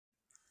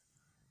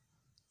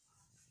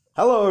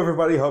Hello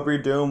everybody, hope you're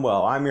doing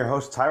well. I'm your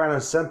host Tyrano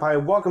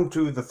Senpai. Welcome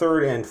to the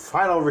third and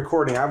final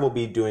recording I will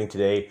be doing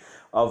today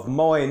of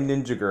Moe and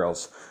Ninja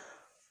Girls.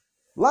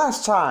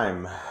 Last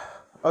time,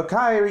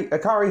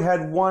 Akari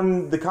had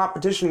won the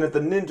competition at the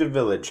Ninja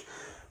Village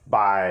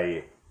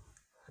by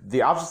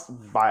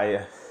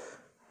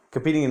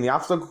competing in the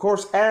obstacle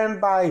course and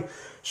by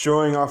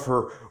showing off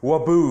her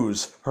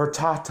waboos, her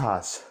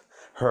tatas,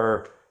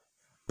 her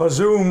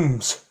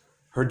bazooms,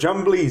 her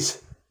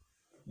jumblies.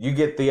 You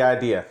get the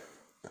idea.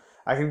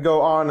 I could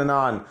go on and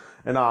on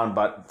and on,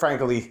 but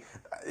frankly,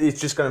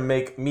 it's just going to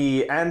make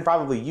me and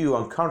probably you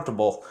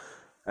uncomfortable.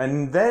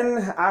 And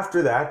then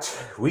after that,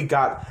 we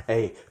got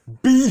a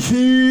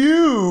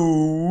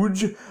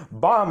huge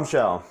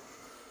bombshell.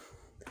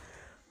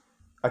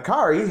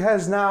 Akari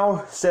has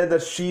now said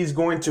that she's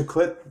going to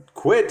quit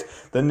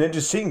the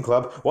Ninja Scene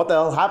Club. What the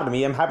hell happened to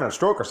me? I'm having a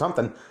stroke or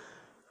something.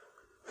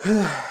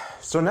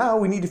 So now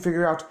we need to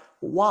figure out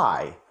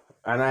why.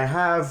 And I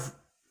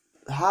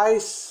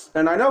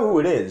know who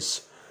it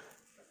is,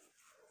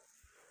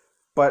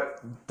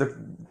 but the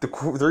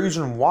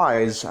reason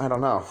why is, I don't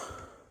know.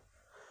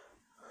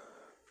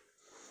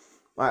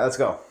 Alright, let's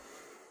go.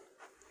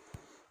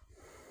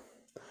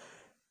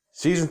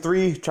 Season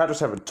 3, Chapter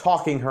 7,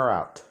 talking her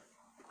out.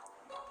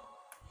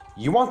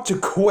 You want to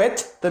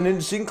quit the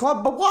Ninja Scene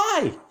Club, but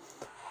why?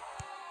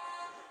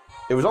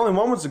 It was only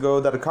moments ago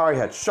that Akari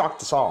had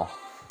shocked us all.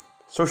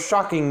 So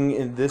shocking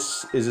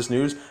is this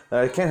news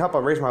that I can't help but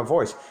raise my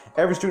voice.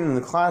 Every student in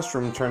the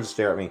classroom turns to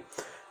stare at me.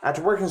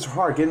 After working so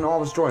hard, getting all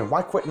this joy,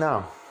 why quit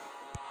now?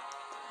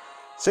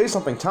 Say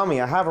something, tell me,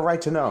 I have a right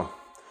to know.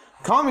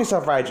 Calm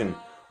yourself, Raijin.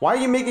 Why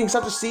are you making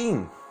such a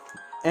scene?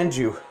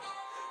 Enju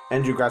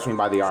grabs me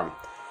by the arm.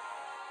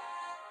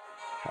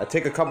 I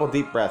take a couple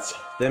deep breaths,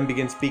 then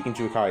begin speaking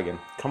to Akari again.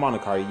 Come on,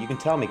 Akari, you can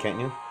tell me, can't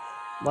you?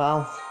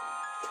 Well,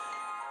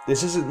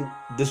 this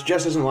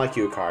just isn't like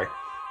you, Akari.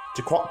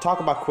 To talk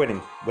about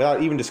quitting,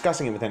 without even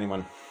discussing it with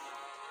anyone.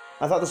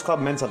 I thought this club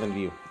meant something to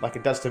you, like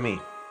it does to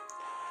me.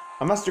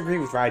 I must agree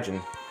with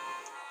Raijin.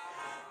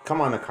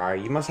 Come on,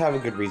 Akari, you must have a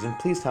good reason.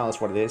 Please tell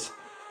us what it is.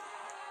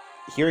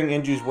 Hearing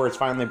Enju's words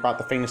finally brought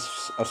the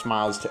faintest of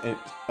smiles to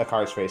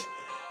Akari's face.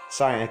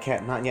 Sorry, I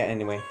can't. Not yet,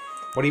 anyway.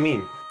 What do you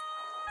mean?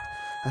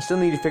 I still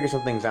need to figure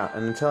some things out,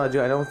 and until I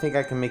do, I don't think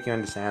I can make you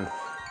understand.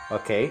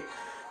 Okay,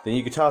 then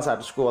you can tell us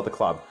after school at the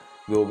club.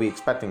 We will be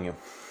expecting you.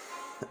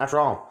 After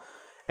all,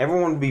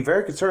 everyone would be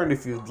very concerned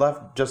if you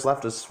just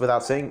left us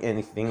without saying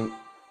anything.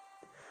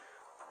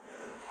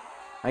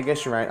 I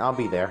guess you're right, I'll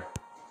be there.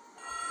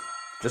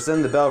 Just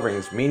then the bell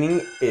rings, meaning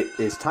it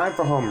is time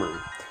for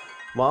homeroom.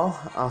 Well,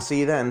 I'll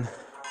see you then.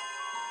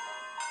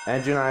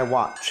 Enju and I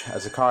watch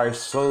as Akari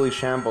slowly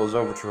shambles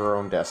over to her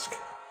own desk.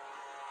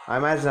 I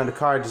imagine that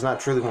Akari does not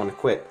truly want to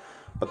quit,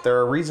 but there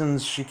are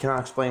reasons she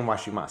cannot explain why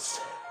she must.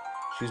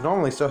 She's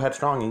normally so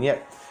headstrong, and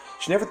yet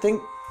she never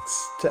thinks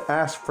to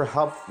ask for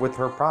help with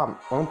her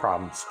own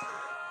problems.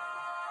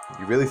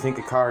 You really think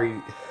you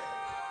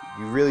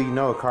really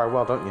know Akari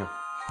well, don't you?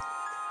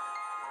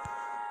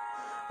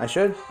 I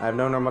should. I've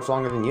known her much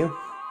longer than you.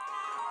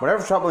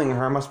 Whatever's troubling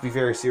her must be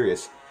very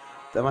serious.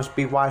 That must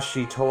be why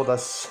she told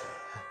us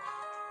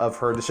of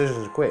her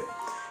decision to quit.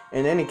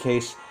 In any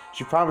case,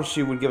 she promised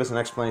she would give us an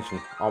explanation.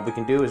 All we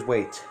can do is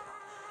wait.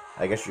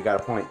 I guess you got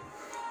a point.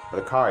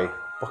 But Akari,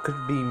 what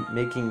could be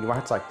making you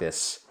act like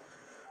this?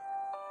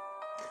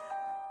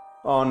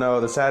 Oh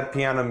no, the sad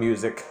piano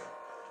music.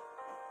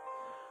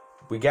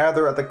 We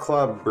gather at the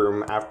club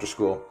room after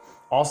school.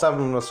 All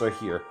 7 of us are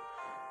here.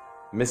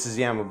 minus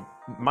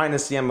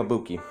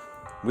Yamabuki.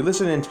 We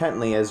listen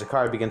intently as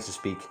Akari begins to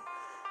speak.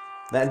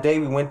 That day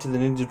we went to the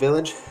Ninja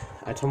Village.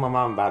 I told my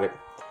mom about it.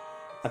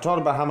 I told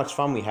her about how much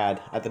fun we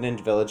had at the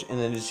Ninja Village and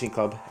the Ninja Scene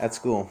Club at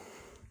school.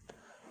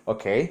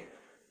 Okay.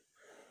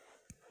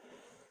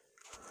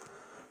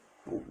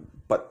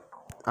 But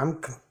I'm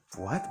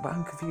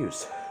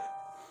confused.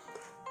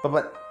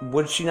 But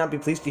would she not be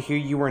pleased to hear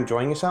you were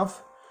enjoying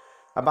yourself?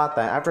 About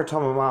that, after I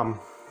told my mom,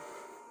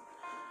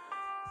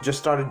 just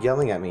started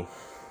yelling at me.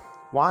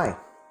 Why?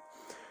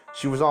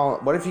 She was all,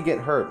 what if you get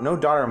hurt? No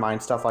daughter of mine,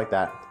 stuff like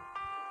that.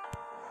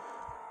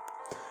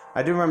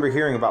 I do remember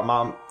hearing about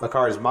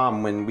Akari's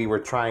mom when we were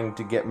trying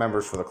to get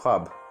members for the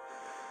club.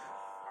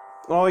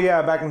 Oh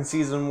yeah, back in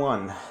season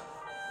 1.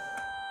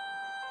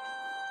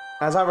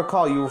 As I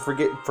recall, you were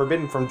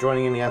forbidden from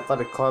joining any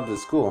athletic clubs at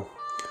school.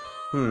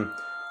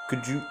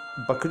 Could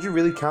you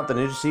really count the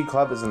Ninja Scene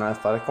Club as an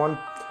athletic one?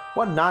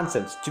 What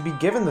nonsense! To be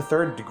given the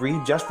 3rd degree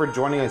just for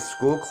joining a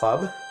school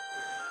club?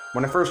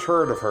 When I first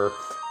heard of her,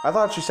 I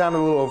thought she sounded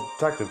a little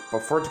overprotective,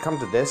 but for it to come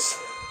to this...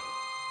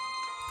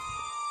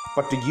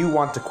 But do you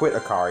want to quit,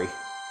 Akari?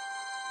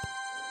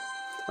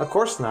 Of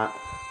course not,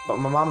 but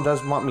my mom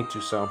does want me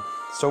to, so...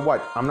 So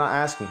what? I'm not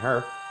asking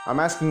her. I'm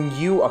asking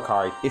you,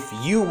 Akari, if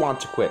you want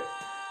to quit.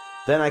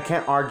 Then I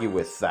can't argue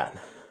with that.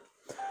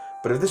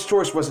 But if this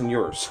choice wasn't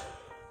yours,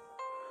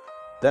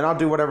 then I'll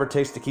do whatever it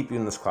takes to keep you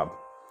in this club.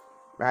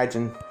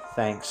 Raijin,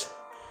 thanks.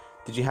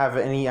 Did you have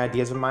any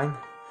ideas of mine?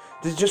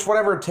 Just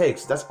whatever it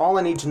takes. That's all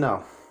I need to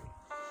know.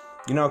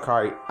 You know,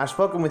 Akari, I've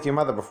spoken with your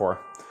mother before.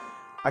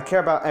 I care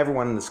about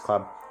everyone in this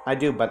club. I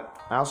do, but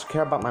I also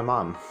care about my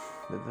mom.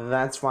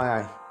 That's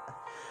why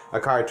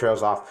Akari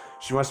trails off.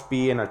 She must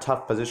be in a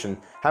tough position,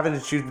 having to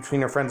choose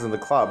between her friends in the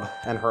club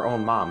and her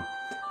own mom.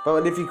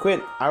 But if you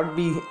quit, I would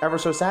be ever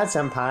so sad,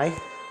 senpai.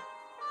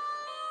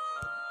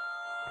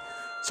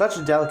 Such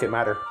a delicate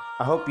matter.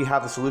 I hope you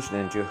have the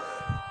solution, Enju.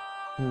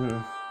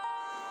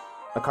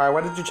 Akari,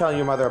 why did you tell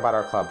your mother about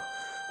our club?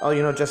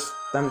 Oh, just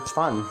that it's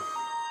fun.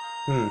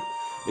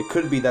 It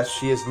could be that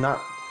she has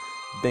not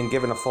been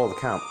given a full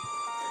account.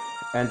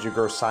 Enju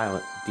grows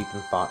silent, deep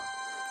in thought.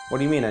 What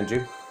do you mean,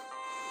 Enju?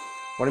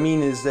 What I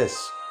mean is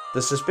this.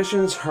 The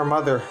suspicions her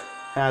mother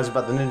has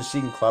about the Ninja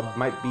Seeking Club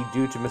might be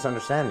due to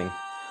misunderstanding.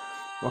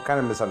 What kind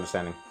of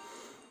misunderstanding?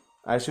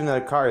 I assume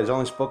that Akari has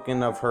only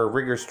spoken of her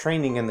rigorous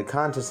training in the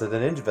contests of the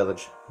Ninja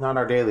Village, not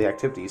our daily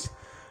activities.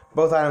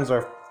 Both items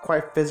are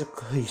quite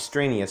physically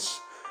strenuous.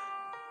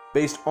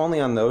 Based only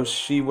on those,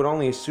 she would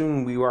only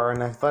assume we were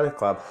an athletic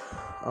club.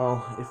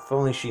 Oh, if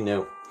only she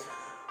knew.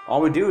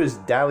 All we do is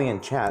dally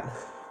and chat.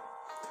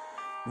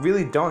 You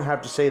really don't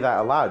have to say that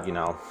aloud,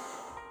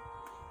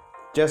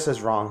 Just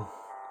as wrong.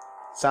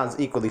 Sounds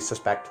equally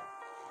suspect.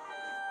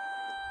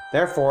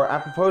 Therefore, I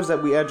propose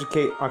that we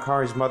educate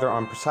Akari's mother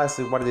on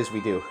precisely what it is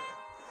we do.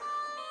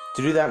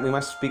 To do that, we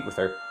must speak with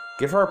her.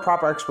 Give her a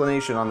proper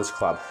explanation on this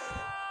club.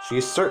 She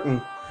is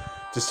certain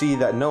to see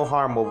that no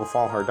harm will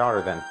befall her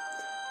daughter then.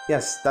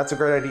 Yes, that's a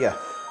great idea.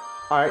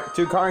 Alright,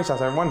 to Akari's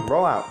house, everyone.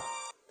 Roll out.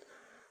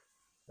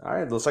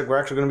 Alright, looks like we're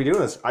actually going to be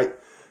doing this.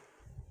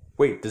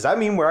 Wait, does that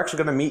mean we're actually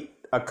going to meet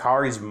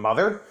Akari's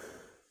mother?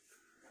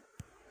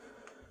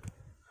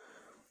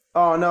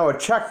 Oh no, a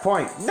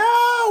checkpoint.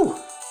 No!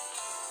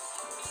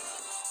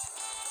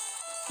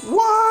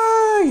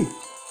 Why?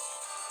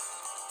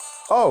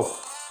 Oh,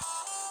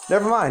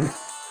 never mind.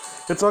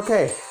 It's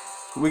okay.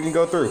 We can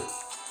go through.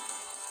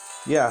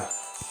 Yeah.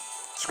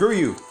 Screw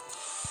you.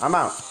 I'm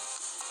out.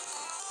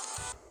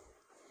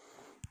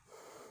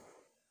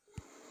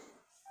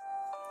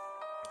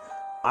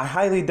 I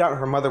highly doubt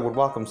her mother would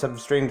welcome some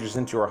strangers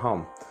into her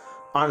home.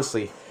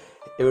 Honestly,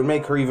 it would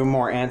make her even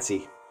more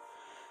antsy.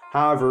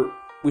 However,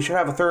 we should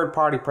have a third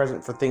party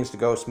present for things to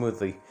go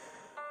smoothly.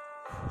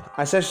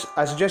 I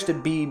suggest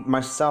it be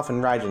myself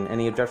and Raijin.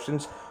 Any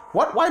objections?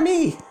 What? Why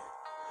me?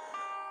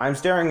 I'm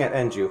staring at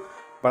Enju,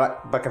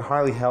 but can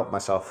hardly help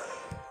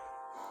myself.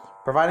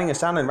 Providing a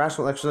sound and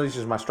rational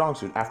explanation is my strong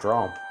suit, after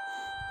all.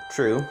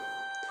 True.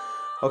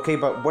 Okay,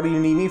 but what do you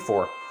need me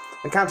for?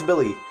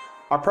 Accountability.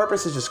 Our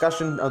purpose is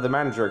discussion of the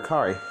manager,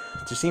 Akari.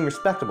 To seem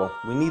respectable,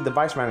 we need the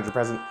vice manager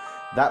present.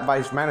 That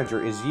vice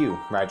manager is you,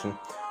 Raijin.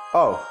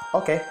 Oh,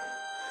 okay.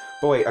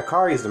 But wait,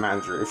 Akari is the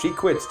manager. If she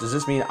quits, does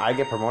this mean I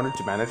get promoted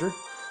to manager?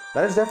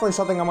 That is definitely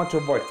something I want to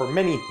avoid for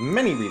many,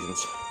 many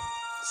reasons.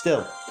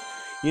 Still,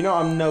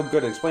 I'm no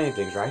good at explaining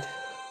things, right?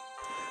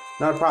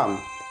 Not a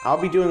problem.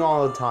 I'll be doing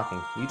all the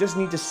talking. You just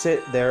need to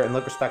sit there and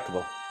look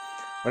respectable.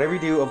 Whatever you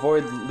do,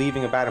 avoid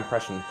leaving a bad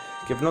impression.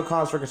 Give no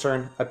cause for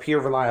concern. Appear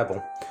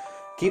reliable.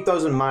 Keep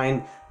those in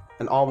mind,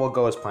 and all will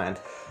go as planned.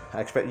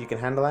 I expect you can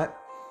handle that?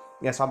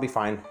 Yes, I'll be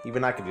fine.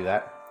 Even I can do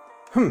that.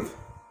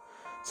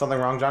 Something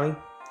wrong, Johnny?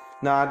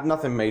 Nah,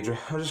 nothing major.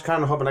 I was just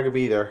kind of hoping I could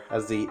be there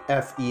as the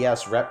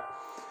FES rep.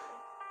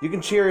 You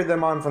can cheer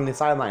them on from the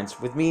sidelines.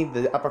 With me,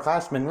 the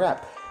upperclassman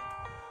rep.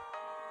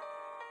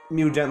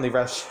 Mew gently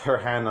rests her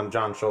hand on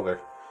John's shoulder.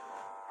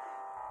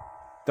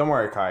 Don't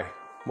worry, Kai.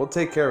 We'll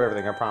take care of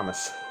everything, I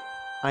promise.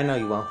 I know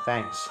you will.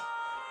 Thanks.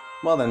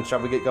 Well then,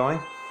 shall we get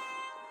going?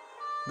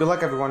 Good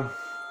luck, everyone.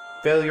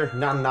 Failure,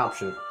 not an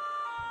option.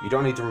 You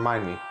don't need to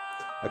remind me.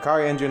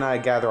 Akari, Enju, and I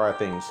gather our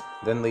things,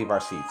 then leave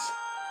our seats.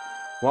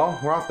 Well,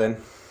 we're off then.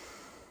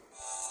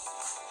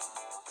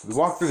 We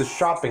walk through the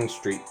shopping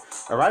street,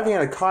 arriving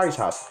at Akari's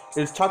house.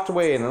 It is tucked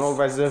away in an old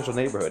residential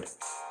neighborhood.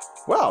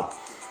 Well,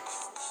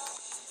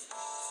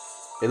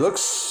 it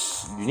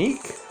looks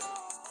unique.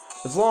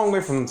 It's a long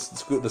way from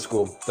the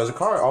school. Does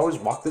Akari always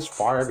walk this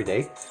far every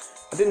day?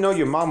 I didn't know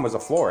your mom was a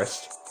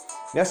florist.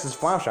 Yes, it's a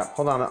flower shop.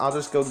 Hold on, I'll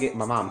just go get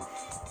my mom.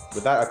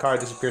 With that, Akari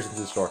disappears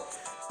into the store.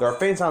 There are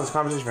faint sounds of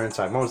conversation from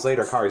inside. Moments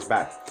later, Akari's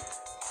back.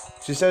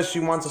 She says she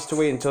wants us to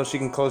wait until she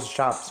can close the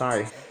shop.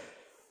 Sorry.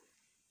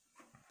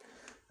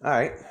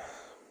 Alright.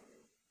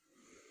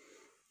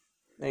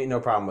 Ain't no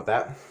problem with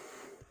that.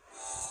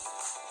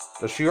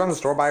 Does she run the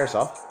store by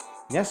herself?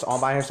 Yes, all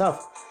by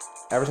herself.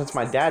 Ever since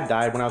my dad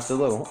died when I was still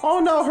little.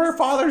 Oh no, her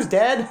father's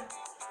dead!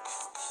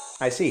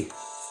 I see.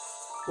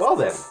 Well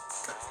then.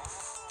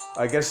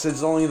 I guess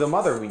it's only the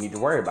mother we need to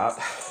worry about.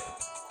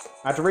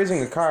 After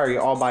raising Akari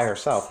all by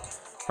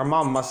herself, her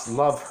mom must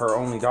love her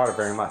only daughter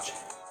very much.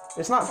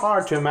 It's not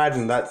hard to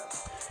imagine that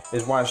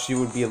is why she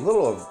would be a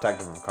little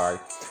protective of Akari.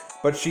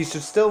 But she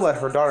should still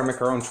let her daughter make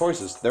her own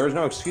choices. There is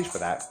no excuse for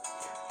that.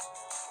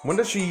 When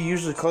does she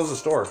usually close the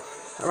store?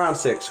 Around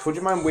 6. Would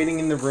you mind waiting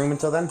in the room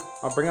until then?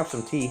 I'll bring up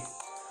some tea.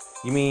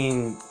 You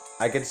mean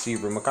I get to see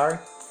your room, Akari?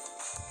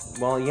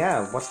 Well,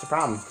 yeah, what's the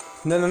problem?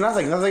 No,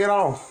 nothing at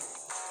all.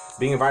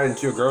 Being invited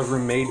into a girl's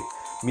room made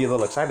me a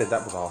little excited,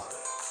 that was all.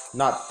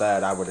 Not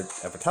that I would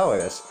ever tell her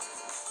this.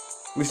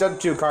 We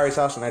stepped to Akari's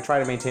house and I tried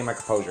to maintain my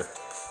composure.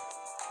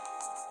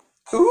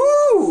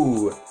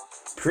 Ooh!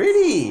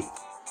 Pretty!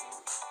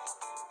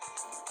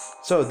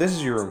 So, this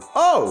is your room.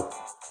 Oh!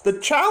 The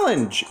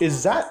challenge!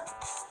 Was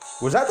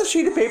that the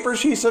sheet of paper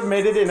she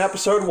submitted in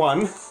episode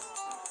 1?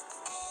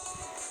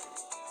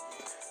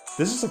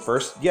 This is the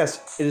first,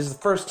 yes, it is the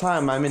first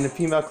time I'm in a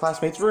female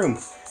classmate's room.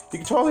 You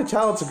can totally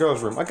tell it's a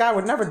girl's room. A guy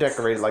would never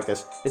decorate it like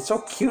this. It's so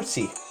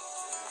cutesy.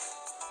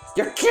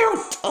 You're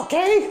cute,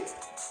 okay?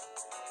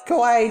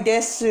 Kawaii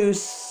desu.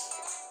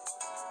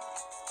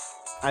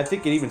 I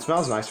think it even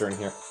smells nicer in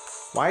here.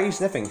 Why are you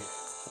sniffing?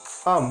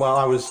 Well,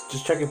 I was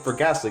just checking for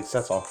gas leaks,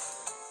 that's all.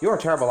 You're a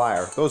terrible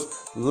liar. Those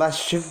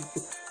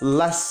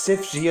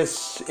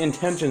lascivious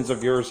intentions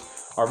of yours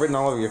are written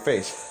all over your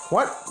face.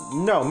 What?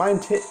 No, my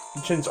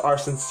intentions are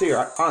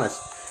sincere,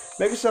 honest.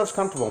 Make yourselves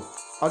comfortable.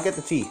 I'll get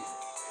the tea.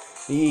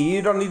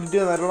 You don't need to do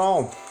that at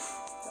all.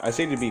 I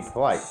say to be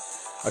polite.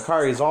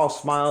 Akari is all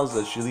smiles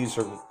as she leaves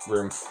her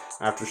room.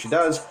 After she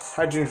does,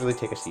 I gingerly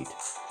take a seat.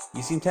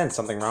 You seem tense.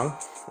 Something wrong?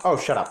 Oh,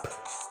 shut up.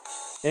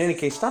 In any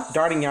case, stop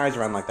darting your eyes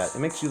around like that. It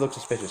makes you look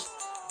suspicious.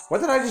 What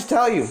did I just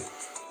tell you?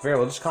 Very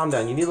well, just calm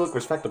down. You need to look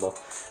respectable.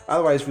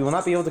 Otherwise, we will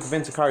not be able to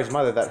convince Akari's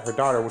mother that her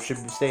daughter should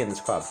stay in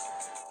this club.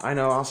 I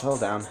know, I'll settle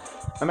down.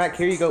 Mac,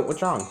 here you go.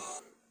 What's wrong?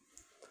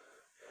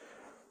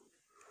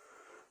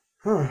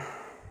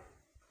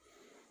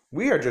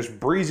 We are just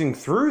breezing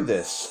through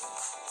this.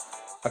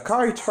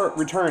 Akari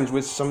returns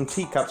with some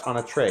teacups on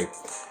a tray.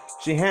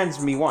 She hands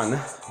me one,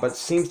 but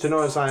seems to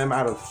notice I am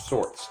out of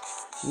sorts.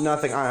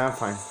 Nothing, I'm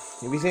fine.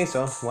 If you say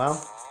so, well,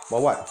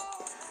 what?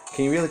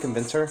 Can you really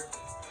convince her?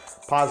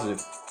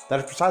 Positive. That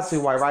is precisely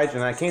why Raijin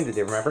and I came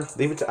today, remember?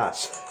 Leave it to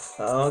us.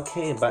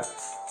 Okay, but,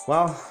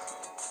 well...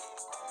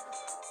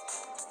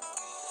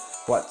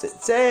 What's it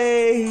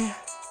say?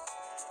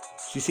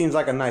 She seems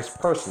like a nice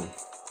person.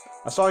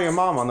 I saw your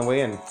mom on the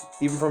way in.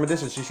 Even from a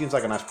distance, she seems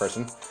like a nice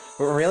person.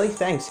 But really?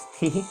 Thanks.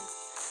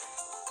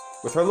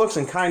 With her looks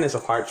and kindness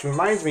of heart, she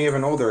reminds me of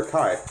an older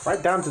Akari,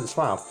 right down to the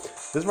smile.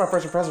 This is my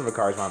first impression of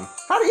Akari's mom.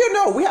 How do you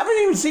know? We haven't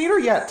even seen her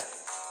yet!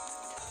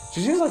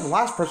 She seems like the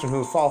last person who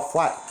would fall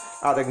flat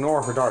out and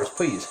ignore her daughter's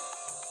pleas.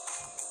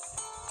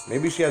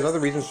 Maybe she has other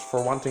reasons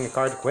for wanting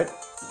Akari to quit?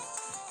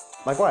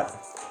 Like what?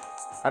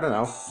 I don't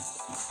know.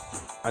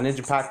 A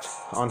ninja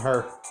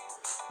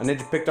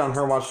picked on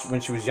her when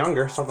she was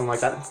younger, something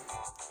like that.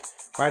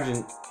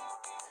 Imagine,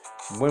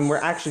 when we're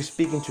actually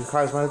speaking to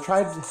Akari's mother,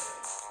 try to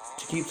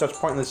keep such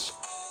pointless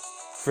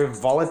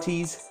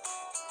frivolities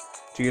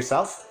to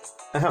yourself?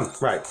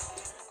 Right.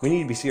 We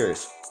need to be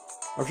serious.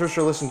 I'm sure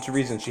she'll listen to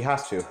reason she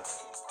has to.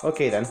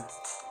 Okay then.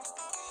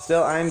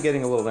 Still, I am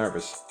getting a little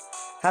nervous.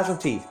 Have some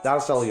tea. That'll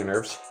settle your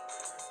nerves.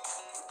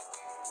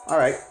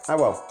 Alright, I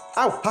will.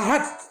 Ow!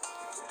 Hot!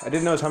 I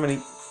didn't notice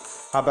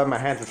how bad my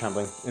hands were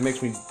trembling. It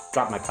makes me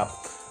drop my cup.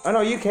 Oh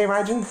no, you came,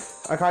 Raijin?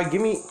 Okay,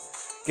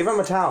 give him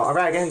a towel, a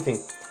rag,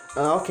 anything.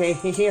 Okay,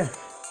 here.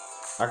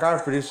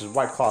 Akari produces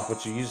white cloth,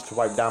 which he used to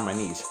wipe down my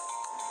knees.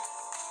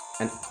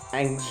 An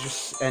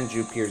anxious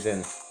Enju peers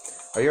in.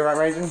 Are you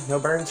alright, Raijin? No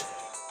burns?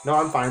 No,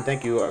 I'm fine,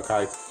 thank you,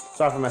 Akari.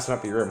 Sorry for messing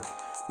up your room.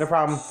 No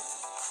problem.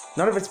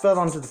 None of it spilled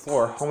onto the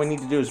floor. All we need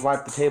to do is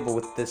wipe the table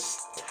with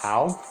this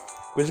towel.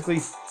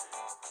 Quizzically,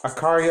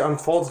 Akari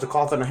unfolds the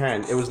cloth in her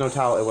hand. It was no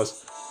towel, it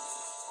was...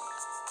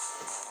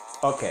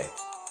 Okay.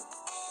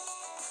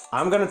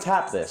 I'm gonna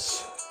tap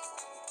this.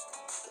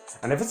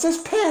 And if it says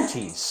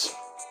panties...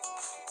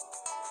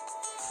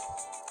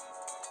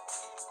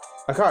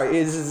 Akari,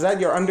 is that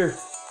your under...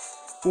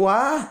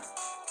 What?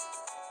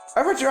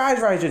 Avert your eyes,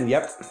 Raijin.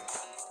 Yep.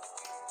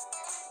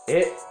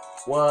 It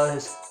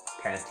was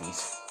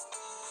panties.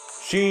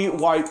 She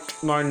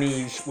wiped my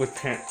knees with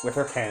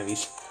her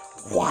panties.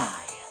 Why?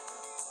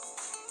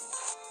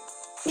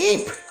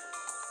 Eep!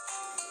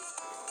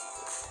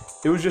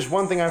 It was just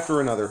one thing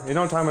after another. In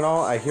no time at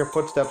all, I hear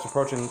footsteps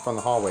approaching from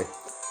the hallway.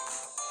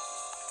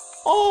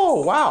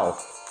 Oh, wow!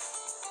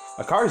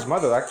 Akari's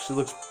mother actually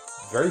looks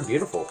very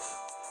beautiful.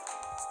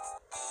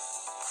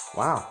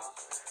 Wow.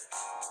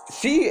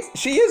 She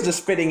is the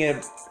spitting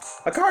image.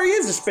 Akari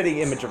is the spitting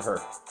image of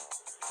her.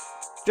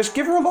 Just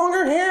give her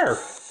longer hair.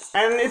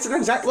 And it's an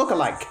exact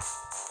look-alike.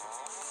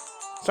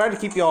 Sorry to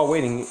keep you all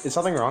waiting. Is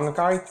something wrong,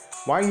 Akari?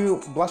 Why are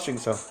you blushing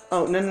so?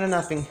 Oh, no,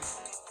 nothing.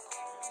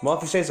 Well,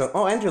 if you say so.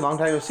 Oh, Andrew, long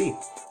time no see.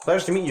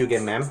 Pleasure to meet you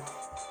again, ma'am.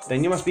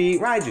 Then you must be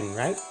Raijin,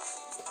 right?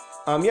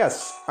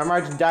 Yes. I'm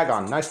Raijin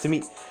Dagon. Nice to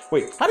meet...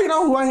 Wait, how do you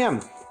know who I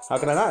am? How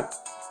can I not?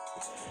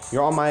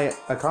 You're all my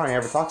Akari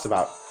ever talks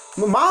about.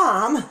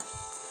 Mom!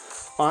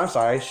 Oh, I'm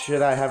sorry.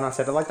 Should I have not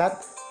said it like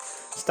that?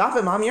 Stop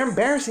it, Mom. You're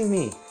embarrassing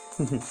me.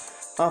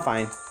 Oh,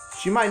 fine.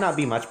 She might not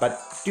be much, but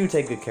do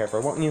take good care of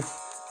her, won't you?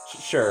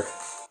 Sure.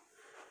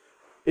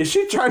 Is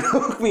she trying to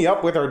hook me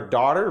up with her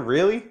daughter?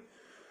 Really?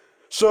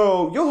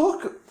 So, you'll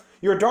hook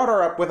your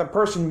daughter up with a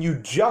person you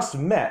just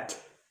met,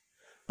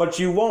 but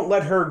you won't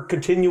let her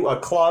continue a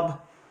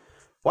club?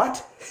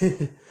 What?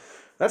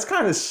 That's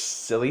kind of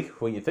silly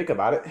when you think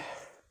about it.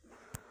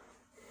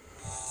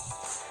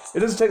 It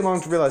doesn't take long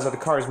to realize that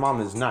Akari's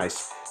mom is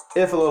nice,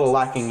 if a little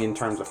lacking in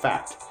terms of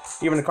fact.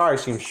 Even Akari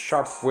seems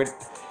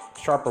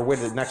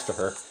sharper-witted next to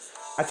her.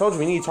 I told you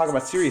we need to talk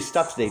about serious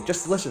stuff today.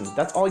 Just listen.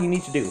 That's all you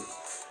need to do.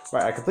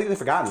 Right, I completely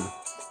forgotten.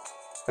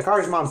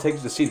 Akari's mom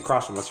takes the seat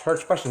across from us. Her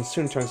expression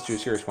soon turns to a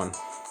serious one.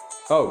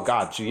 Oh,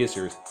 God, she is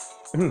serious.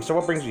 So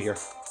what brings you here?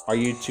 Are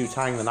you two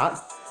tying the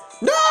knot?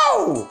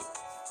 No!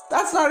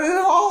 That's not it at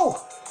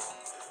all!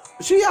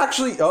 She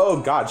actually...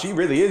 Oh, God, she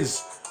really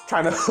is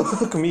trying to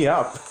hook me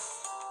up.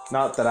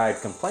 Not that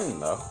I'd complain,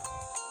 though.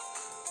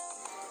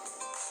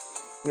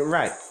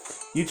 Right.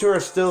 You two are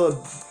still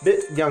a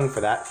bit young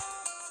for that.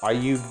 Are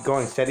you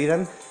going steady,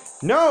 then?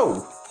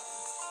 No!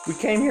 We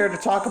came here to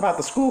talk about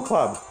the school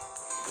club.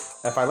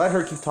 If I let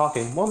her keep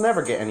talking, we'll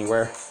never get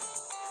anywhere.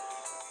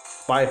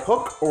 By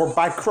hook or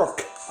by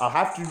crook, I'll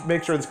have to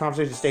make sure this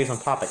conversation stays on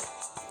topic.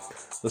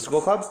 The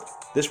school club?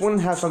 This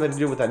wouldn't have something to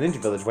do with that ninja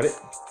village, would it?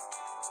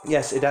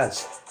 Yes, it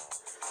does.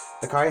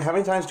 Akari, how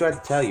many times do I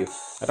have to tell you?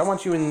 I don't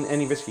want you in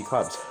any risky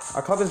clubs.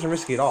 Our club isn't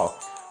risky at all.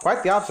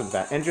 Quite the opposite of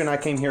that. Enju and I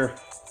came here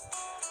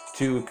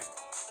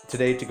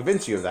today to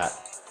convince you of that.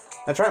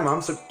 That's right,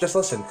 Mom, so just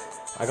listen.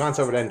 I glance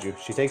over to Enju.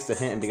 She takes the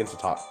hint and begins to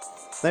talk.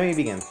 Let me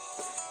begin.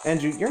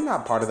 Enju, you're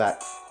not part of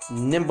that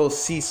Nimble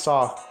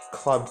Seesaw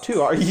Club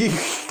too, are you?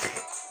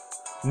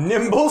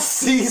 Nimble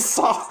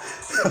Seesaw?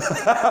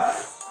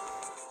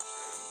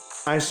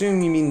 I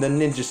assume you mean the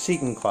Ninja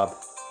Seeking Club,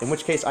 in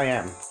which case I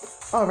am.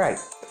 Alright.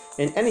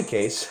 In any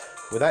case,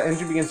 with that,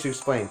 Enju begins to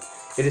explain.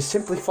 It is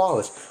simply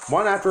flawless,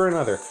 one after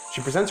another.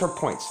 She presents her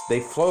points.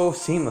 They flow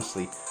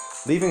seamlessly,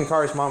 leaving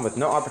Akari's mom with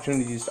no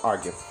opportunities to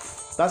argue.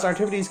 Thus, our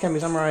activities can be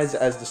summarized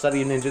as the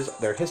study of ninjas,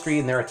 their history,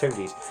 and their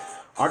activities.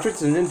 Our trip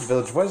to the Ninja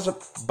Village was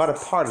but a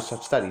part of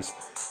such studies.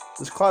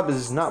 This club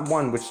is not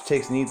one which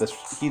takes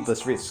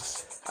heedless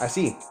risks. I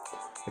see.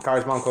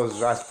 Akari's mom closes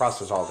her eyes to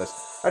process all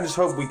this. I just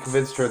hope we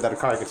convinced her that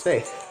Akari could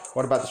stay.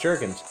 What about the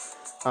shurikens?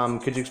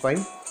 Could you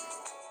explain?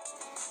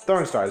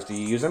 Throwing stars, do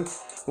you use them?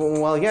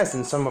 Well, yes,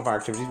 in some of our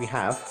activities we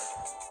have.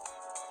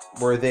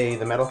 Were they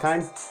the metal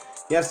kind?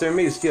 Yes, they were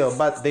made of steel,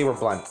 but they were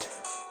blunt.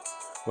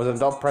 Was an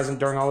adult present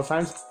during all the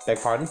times? Beg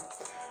pardon?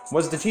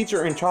 Was the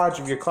teacher in charge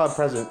of your club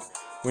present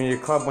when your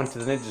club went to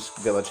the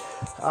ninja village?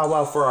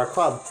 Well, for our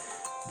club,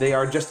 they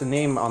are just a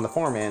name on the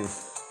form, and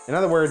in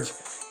other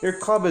words, your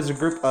club is a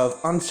group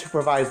of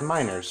unsupervised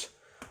minors.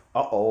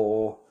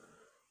 Uh-oh.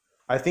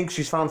 I think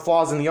she's found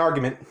flaws in the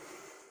argument.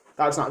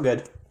 That's not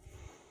good.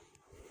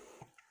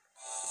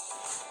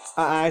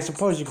 I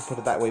suppose you could put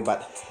it that way,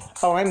 but...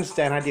 Oh, I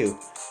understand, I do.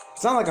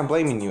 It's not like I'm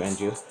blaming you,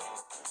 Enju.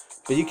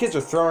 But you kids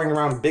are throwing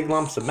around big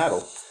lumps of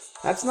metal.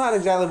 That's not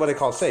exactly what I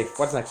call safe.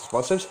 What's next,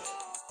 explosives?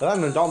 But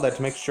I'm an adult there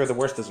to make sure the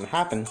worst doesn't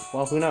happen.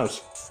 Well, who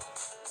knows?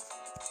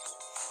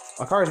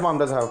 Akari's mom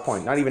does have a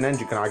point. Not even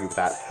Enju can argue with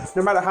that.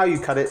 No matter how you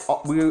cut it,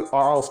 we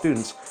are all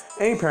students.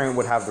 Any parent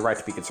would have the right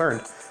to be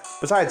concerned.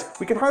 Besides,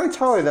 we can hardly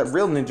tolerate that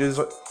real ninjas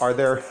are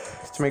there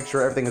to make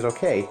sure everything is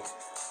okay.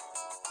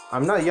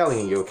 I'm not yelling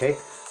at you, okay?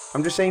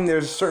 I'm just saying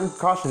there's certain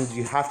precautions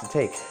you have to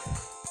take.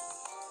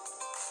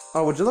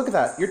 Oh, would you look at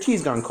that? Your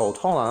tea's gone cold.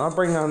 Hold on,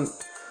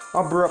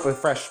 I'll brew up a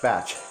fresh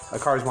batch.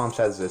 Akari's mom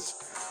says this,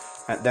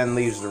 and then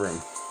leaves the room.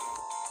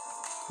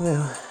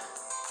 Well,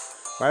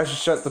 right as she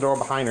shut the door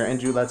behind her,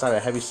 Enju lets out a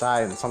heavy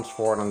sigh and slumps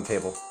forward on the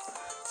table.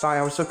 Sorry,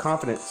 I was so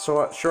confident,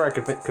 so sure I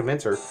could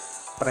convince her,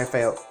 but I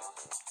failed.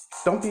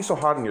 Don't be so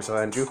hard on yourself,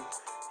 Enju.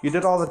 You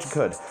did all that you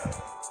could.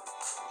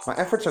 My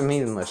efforts are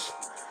meaningless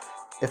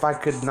if I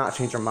could not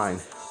change her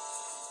mind.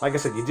 Like I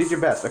said, you did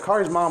your best.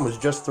 Akari's mom was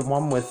just the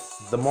one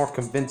with the more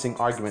convincing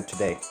argument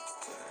today.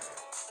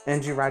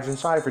 Enju, Raijin,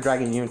 sorry for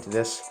dragging you into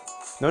this.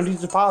 No need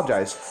to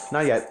apologize.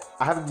 Not yet.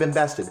 I haven't been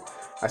bested.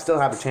 I still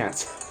have a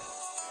chance.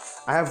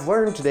 I have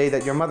learned today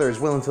that your mother is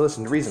willing to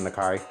listen to reason,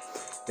 Akari.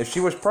 If she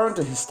was prone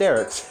to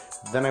hysterics,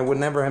 then I would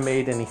never have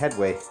made any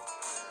headway.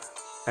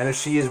 And if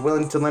she is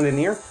willing to lend an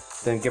ear,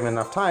 then given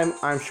enough time,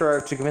 I'm sure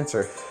to convince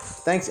her.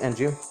 Thanks,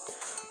 Enju.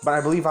 But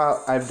I believe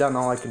I've done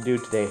all I can do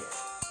today,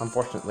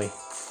 unfortunately.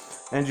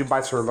 Enju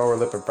bites her lower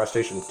lip in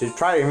frustration. To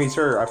try to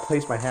reassure her, I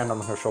place my hand on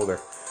her shoulder.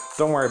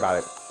 Don't worry about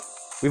it.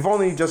 We've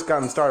only just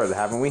gotten started,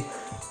 haven't we?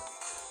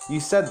 You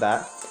said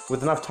that.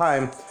 With enough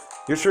time,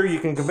 you're sure you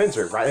can convince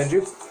her, right,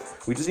 Enju?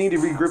 We just need to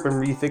regroup and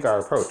rethink our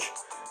approach.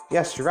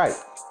 Yes, you're right.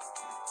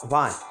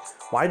 Why?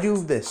 Why do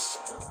this?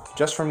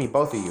 Just for me,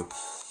 both of you.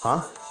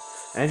 Huh?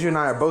 Enju and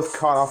I are both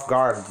caught off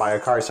guard by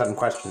Akari's sudden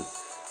question.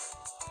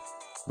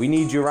 We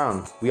need you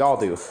around. We all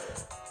do.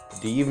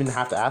 Do you even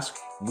have to ask?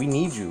 We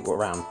need you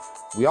around.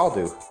 We all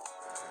do.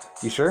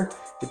 You sure?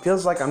 It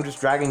feels like I'm just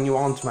dragging you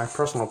on to my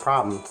personal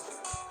problem.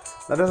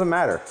 That doesn't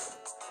matter.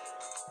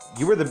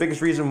 You were the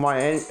biggest reason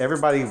why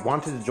everybody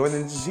wanted to join the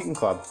Ninja Seeking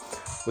Club.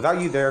 Without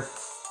you there,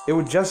 it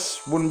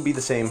wouldn't be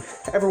the same.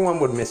 Everyone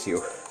would miss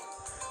you.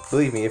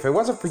 Believe me, if it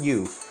wasn't for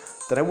you,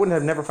 then I wouldn't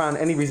have never found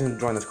any reason to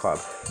join this club.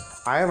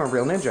 I am a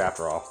real ninja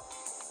after all.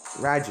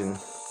 Raijin,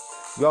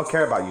 we all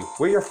care about you.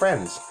 We're your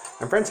friends.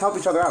 And friends help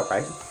each other out,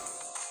 right?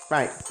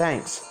 Right,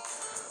 thanks.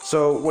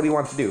 So, what do you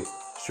want to do?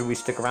 Should we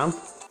stick around?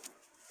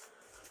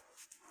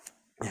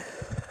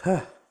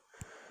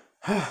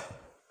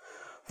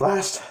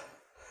 Last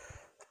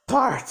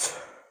part.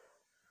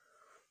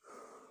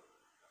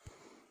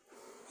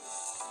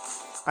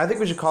 I think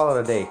we should call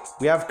it a day.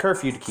 We have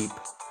curfew to keep.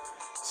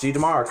 See you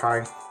tomorrow,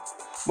 Akari.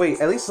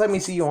 Wait, at least let me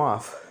see you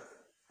off.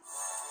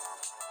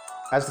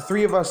 As the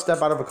three of us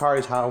step out of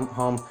Akari's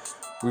home,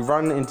 we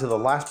run into the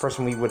last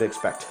person we would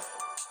expect.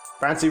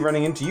 Fancy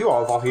running into you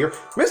all here.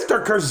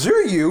 Mr.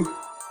 Kazuryu!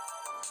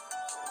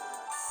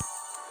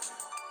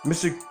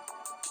 Mr.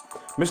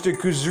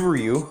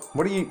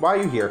 Kazuryu, why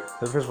are you here?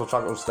 The principal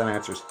chuckles, then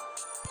answers.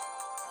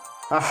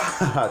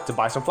 To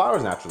buy some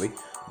flowers, naturally.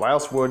 Why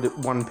else would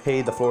one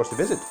pay the florist to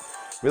visit?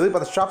 Really, but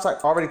the shops are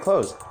already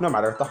closed. No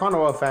matter, the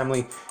Hanao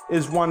family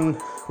is one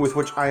with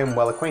which I am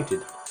well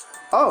acquainted.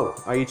 Oh,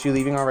 are you two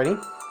leaving already?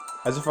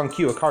 As if on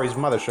cue, Akari's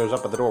mother shows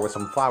up at the door with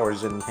some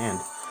flowers in hand.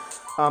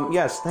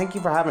 Yes, thank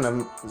you for having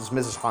them,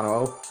 Mrs.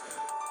 Hanao.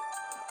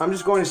 I'm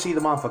just going to see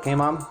them off, okay,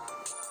 Mom?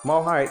 Well,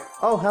 alright.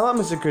 Oh, hello,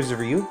 Mr.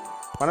 Kazuryu.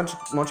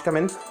 Won't you come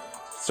in?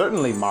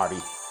 Certainly, Marty.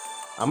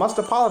 I must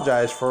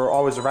apologize for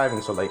always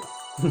arriving so late.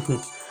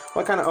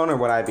 What kind of owner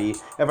would I be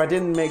if I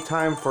didn't make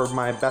time for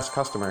my best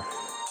customer?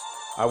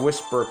 I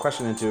whisper a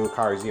question into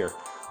Akari's ear.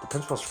 The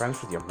principal's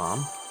friends with your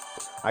mom?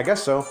 I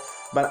guess so,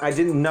 but I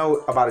didn't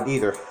know about it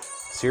either.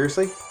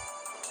 Seriously?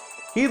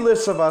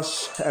 Heedless of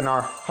us and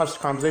our hushed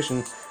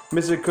conversation,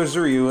 Mr.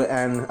 Kazuryu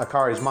and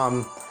Akari's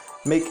mom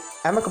make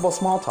amicable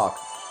small talk.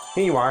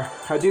 Here you are.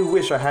 I do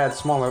wish I had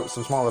some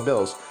smaller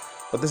bills,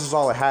 but this is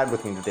all I had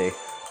with me today.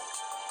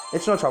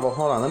 It's no trouble.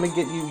 Hold on, let me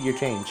get you your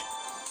change.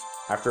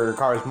 After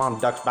Akari's mom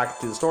ducks back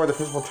to the store, the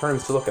principal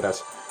turns to look at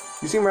us.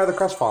 You seem rather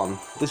crestfallen.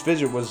 This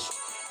visit was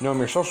no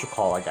mere social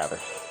call, I gather.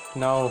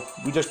 No,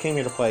 we just came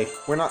here to play.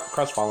 We're not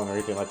crestfallen or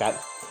anything like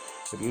that.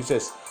 If you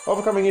insist,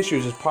 overcoming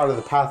issues is part of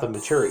the path of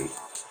maturity,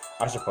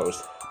 I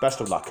suppose. Best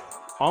of luck.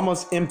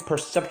 Almost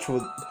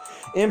imperceptibly,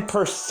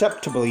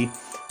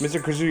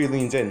 Mr. Kazuryu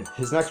leans in.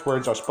 His next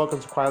words are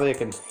spoken so quietly I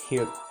can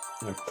hear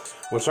him.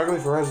 We're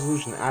struggling for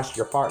resolution. Ask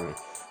your partner.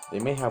 They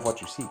may have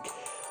what you seek.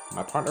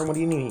 My partner, what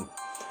do you need?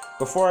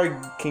 Before I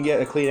can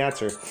get a clean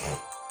answer,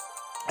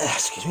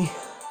 excuse me,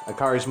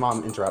 Akari's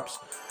mom interrupts.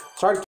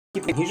 Sorry to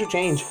keep it. Here's your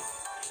change.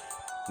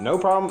 No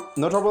problem.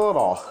 No trouble at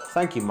all.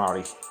 Thank you,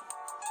 Marty.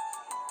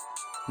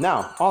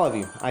 Now, all of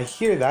you, I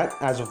hear that,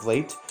 as of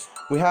late,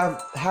 we have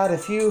had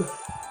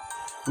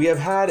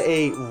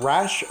a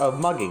rash of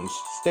muggings.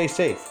 Stay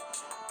safe.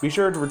 Be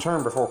sure to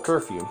return before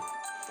curfew.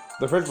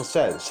 The principal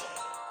says,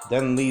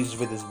 then leaves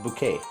with his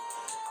bouquet.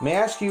 May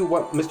I ask you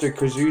what Mr.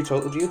 Kazuryu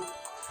told you?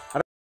 I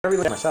don't really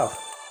like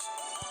myself.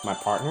 My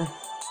partner?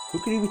 Who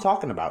could he be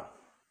talking about?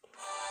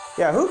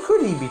 Yeah, who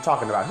could he be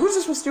talking about? Who's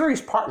this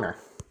mysterious partner?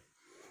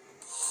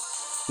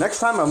 Next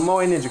time on Moe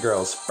Ninja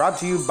Girls, brought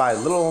to you by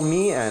little old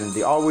me and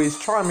the always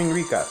charming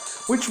Rika,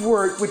 which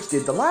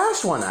did the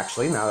last one,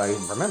 actually, now that I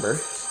remember.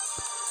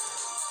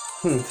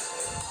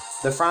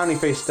 The frowny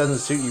face doesn't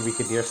suit you,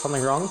 Rika dear.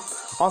 Something wrong?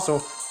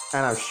 Also,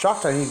 and I'm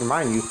shocked I need to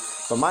remind you,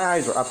 but my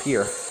eyes are up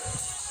here.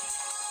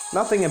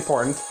 Nothing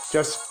important,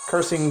 just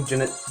cursing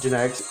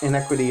genetics,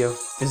 inequity of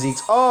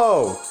physiques.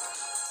 Oh!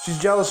 She's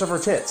jealous of her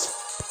tits.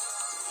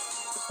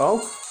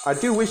 Oh? I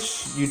do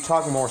wish you'd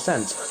talk more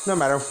sense. No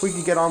matter, we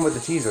could get on with the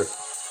teaser.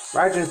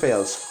 Raijin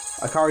fails.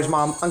 Akari's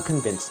mom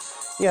unconvinced.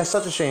 Yeah,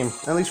 such a shame.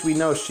 At least we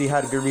know she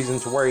had a good reason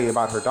to worry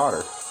about her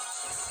daughter.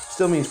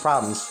 Still means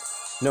problems.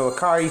 No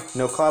Akari,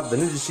 no club. The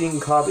Ninja Scene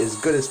Club is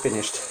good as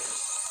finished.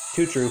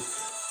 Too true.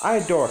 I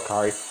adore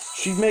Akari.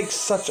 She makes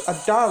such a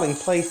darling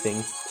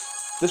plaything.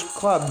 This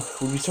club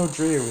would be so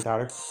dreary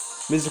without her.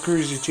 Mr.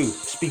 Kazuryu too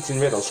speaks in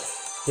riddles.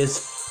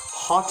 His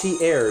haughty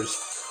airs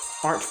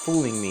aren't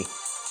fooling me.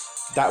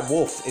 That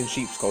wolf in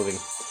sheep's clothing.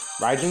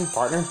 Raijin,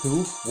 partner,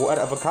 who? What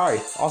of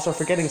Akari? Also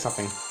forgetting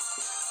something.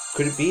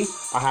 Could it be?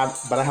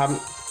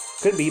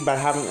 Could be, but I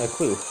haven't a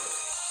clue.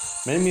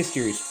 Many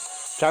mysteries.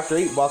 Chapter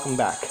 8, welcome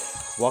back.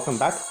 Welcome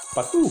back?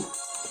 But who?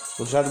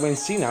 We'll just have to wait and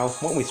see now,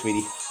 won't we,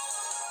 sweetie?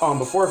 Oh, and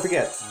before I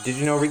forget, did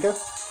you know, Rika?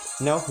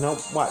 No,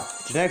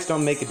 what? Genetics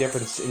don't make a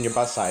difference in your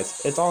bust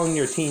size. It's all in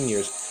your teen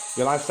years.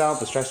 Your lifestyle,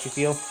 the stress you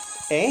feel.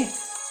 Eh?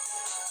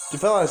 To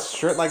fill out a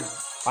shirt like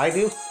I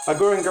do? A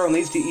growing girl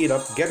needs to eat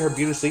up, get her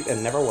beauty sleep,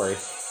 and never worry.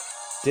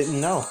 Didn't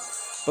know.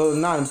 But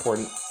not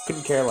important.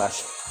 Couldn't care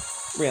less.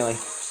 Really.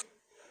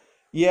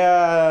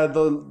 Yeah,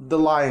 the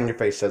lie in your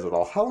face says it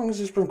all. How long has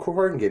this been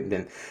recording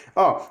getting?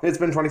 Oh, it's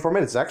been 24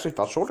 minutes. It actually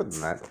felt shorter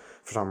than that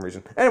for some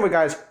reason. Anyway,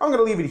 guys, I'm going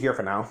to leave it here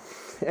for now.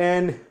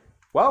 And,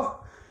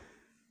 well,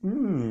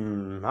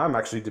 I'm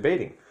actually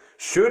debating.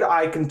 Should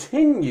I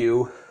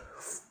continue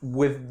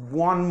with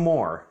one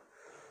more?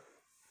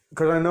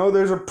 Because I know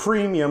there's a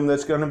premium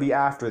that's going to be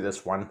after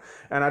this one.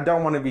 And I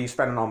don't want to be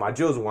spending all my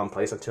jewels in one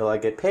place until I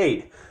get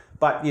paid.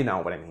 But you know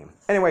what I mean.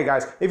 Anyway,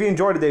 guys, if you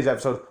enjoyed today's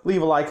episode,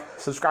 leave a like,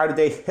 subscribe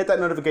today, hit that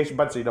notification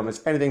button so you don't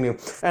miss anything new.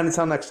 And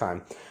until next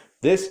time,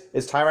 this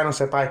is Tyranno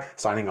Senpai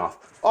signing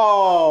off.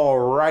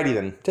 Alrighty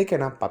then. Take care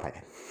now.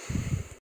 Bye-bye.